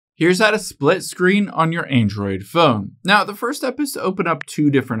Here's how to split screen on your Android phone. Now, the first step is to open up two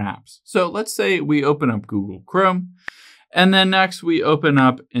different apps. So let's say we open up Google Chrome, and then next we open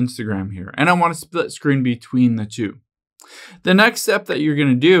up Instagram here, and I want to split screen between the two. The next step that you're going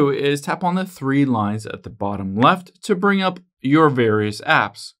to do is tap on the three lines at the bottom left to bring up your various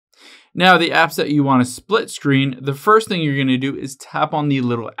apps. Now, the apps that you want to split screen, the first thing you're going to do is tap on the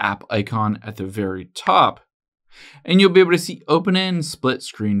little app icon at the very top. And you'll be able to see open in split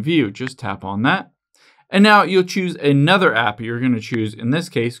screen view. Just tap on that. And now you'll choose another app. You're going to choose, in this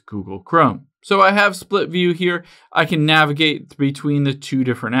case, Google Chrome. So I have split view here. I can navigate between the two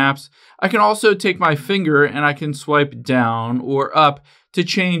different apps. I can also take my finger and I can swipe down or up to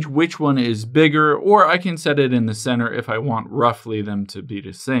change which one is bigger, or I can set it in the center if I want roughly them to be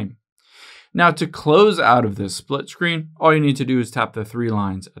the same. Now, to close out of this split screen, all you need to do is tap the three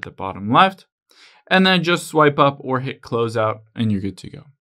lines at the bottom left, and then just swipe up or hit close out and you're good to go.